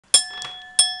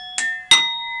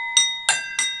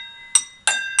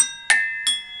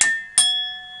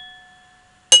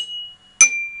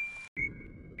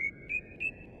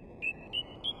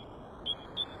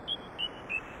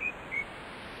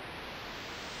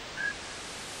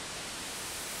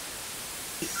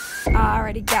I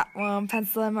already got one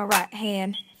pencil in my right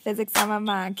hand. Physics on my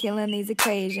mind, killing these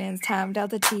equations. Time,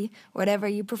 delta T, whatever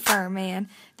you prefer, man.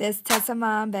 This test of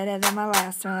mine better than my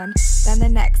last one. Then the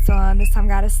next one, this time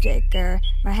got a sticker.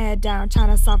 My head down, trying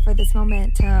to solve for this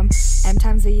momentum. M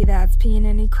times V, that's P in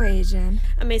an equation.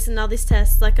 I'm acing all these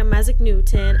tests like I'm Isaac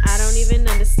Newton. I don't even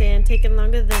understand, taking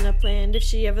longer than I planned. If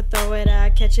she ever throw it,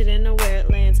 I catch it and know where it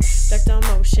lands. Ducked on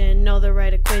motion, know the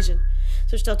right equation.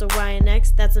 Switch delta Y and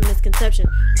X, that's a misconception.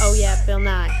 Oh yeah, Bill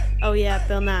Nye. Oh yeah,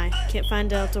 Bill Nye. Can't find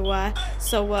delta Y,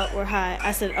 so what, we're high.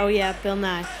 I said, oh yeah, Bill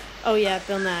Nye. Oh yeah,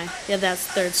 Bill Nye. Yeah, that's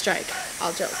third strike.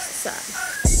 All jokes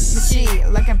aside. She,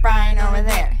 look at Brian over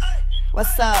there.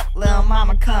 What's up, lil'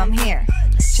 mama, come here.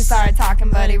 She started talking,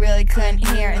 but he really couldn't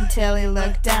hear until he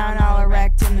looked down, all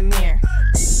erect in the mirror.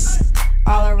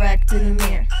 All erect in the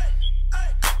mirror.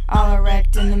 All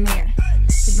erect in the mirror.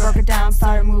 He broke it down,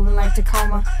 started moving like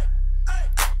Tacoma.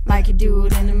 Like you do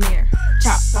it in the mirror.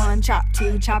 Chop one, chop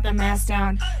two, chop the mask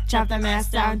down. Chop the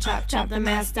mask down, chop the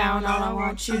mask down. All I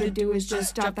want you to do is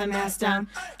just drop the mask down.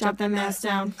 Drop the mask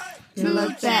down. You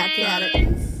look back at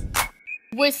it.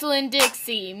 Whistling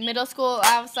Dixie, middle school,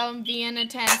 I was on Vienna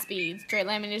 10 speed. Straight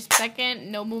line meters per second,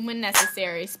 no movement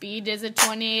necessary. Speed is a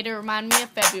 28 to remind me of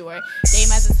February. Day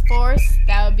mass is force,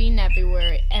 that would be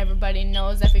February. Everybody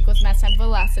knows F equals mass times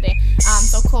velocity. I'm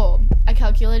so cold, I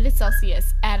calculated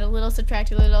Celsius. Add a little,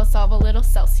 subtract a little, solve a little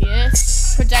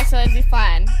Celsius. Projectile is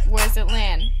flying, where does it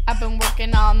land? I've been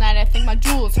working all night, I think my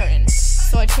jewel's hurting.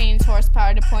 So I changed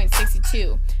horsepower to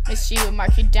 .62. Miss G would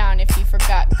mark you down if you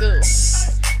forgot goo.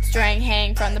 String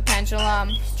hang from the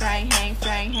pendulum. String hang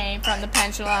from the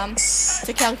pendulum.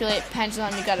 To calculate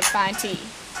pendulum, you gotta find T.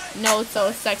 No,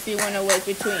 so sexy when it was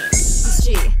between. Miss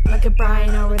G, look at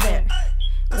Brian over there.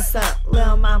 What's up,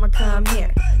 lil' mama, come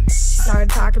here. She started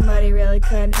talking, but he really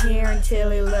couldn't hear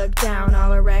until he looked down,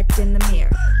 all erect in the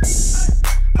mirror.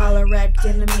 All erect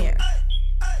in the mirror.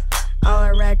 All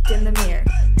erect in the mirror.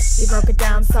 He broke it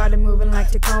down, started moving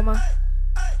like Tacoma.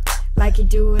 Like you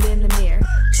do it in the mirror.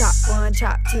 Chop one,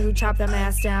 chop two, chop the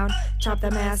mask down. Chop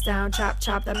the mask down, chop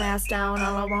the mask down.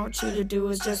 All I want you to do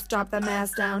is just drop the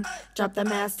mask down. Drop the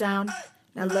mask down.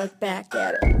 Now look back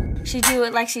at it. She do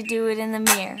it like she do it in the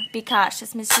mirror. Be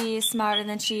cautious, Miss G is smarter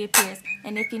than she appears.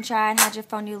 And if you try and hide your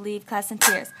phone, you leave class in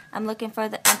tears. I'm looking for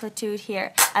the amplitude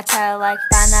here. I tell her like,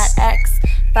 find that X,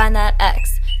 find that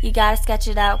X. You gotta sketch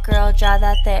it out, girl, draw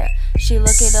that there. She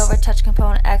look it over, touch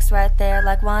component X right there.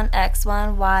 Like 1X,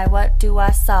 1Y, what do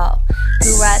I solve?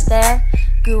 Goo right there,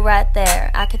 goo right there.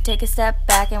 I could take a step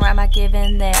back and write my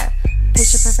given there.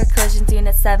 Picture perfect collisions,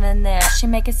 unit 7 there. She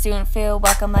make a student feel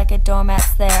welcome like a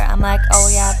doormat's there. I'm like, oh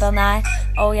yeah, Bill Nye,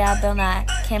 oh yeah, Bill Nye.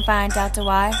 Can't find delta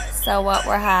Y, so what,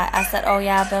 we're high. I said, oh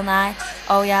yeah, Bill Nye,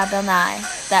 oh yeah, Bill Nye.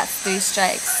 That's 3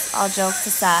 strikes, all jokes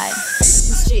aside.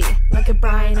 Miss G, look at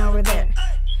Brian over there.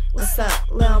 What's up,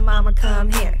 lil' mama,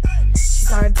 come here. She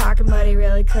started talking, but he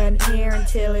really couldn't hear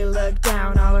until he looked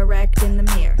down, all erect in the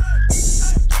mirror.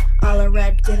 All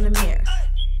erect in the mirror.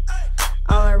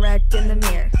 All erect in the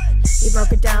mirror. He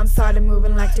broke it down, started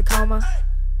moving like Tacoma.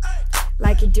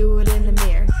 Like you do it in the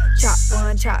mirror. Chop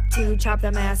one, chop two, chop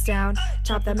the mask down.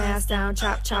 Chop the mask down,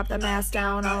 chop the mask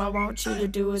down. All I want you to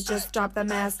do is just drop the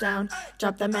mask down.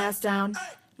 Drop the mask down.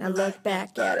 Now look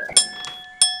back at it.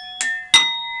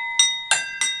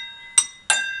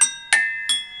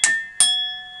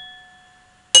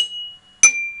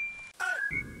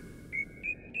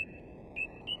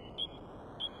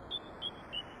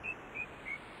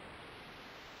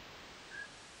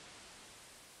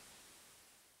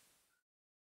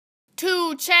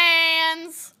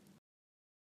 Chanz.